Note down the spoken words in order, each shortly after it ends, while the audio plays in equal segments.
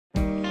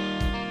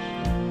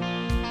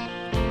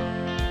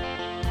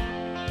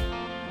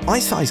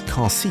iSize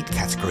car seat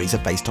categories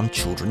are based on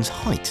children's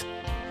height.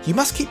 You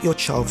must keep your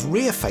child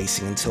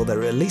rear-facing until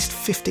they're at least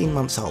 15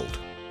 months old.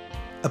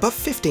 Above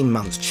 15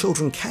 months,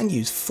 children can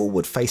use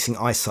forward-facing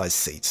iSize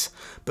seats,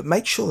 but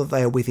make sure that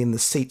they are within the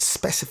seat's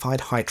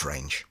specified height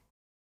range.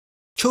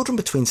 Children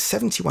between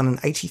 71 and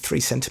 83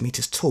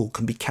 centimetres tall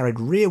can be carried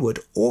rearward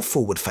or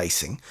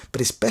forward-facing,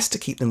 but it's best to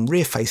keep them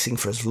rear-facing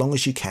for as long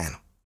as you can.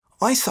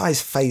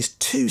 iSize Phase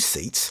 2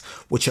 seats,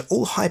 which are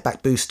all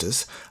high-back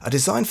boosters, are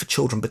designed for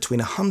children between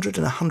 100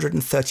 and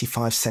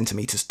 135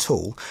 centimetres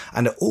tall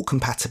and are all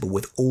compatible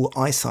with all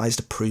iSize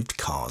approved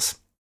cars.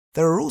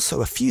 There are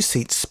also a few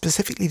seats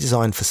specifically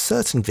designed for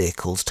certain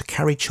vehicles to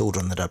carry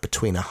children that are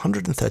between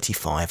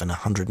 135 and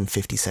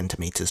 150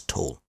 centimetres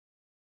tall.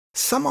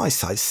 Some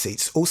iSize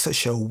seats also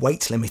show a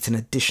weight limit in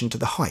addition to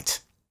the height.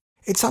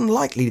 It's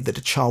unlikely that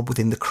a child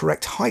within the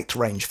correct height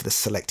range for the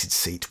selected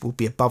seat will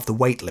be above the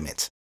weight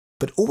limit,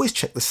 but always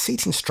check the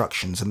seat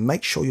instructions and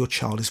make sure your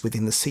child is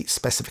within the seat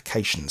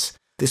specifications.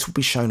 This will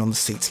be shown on the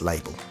seat's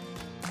label.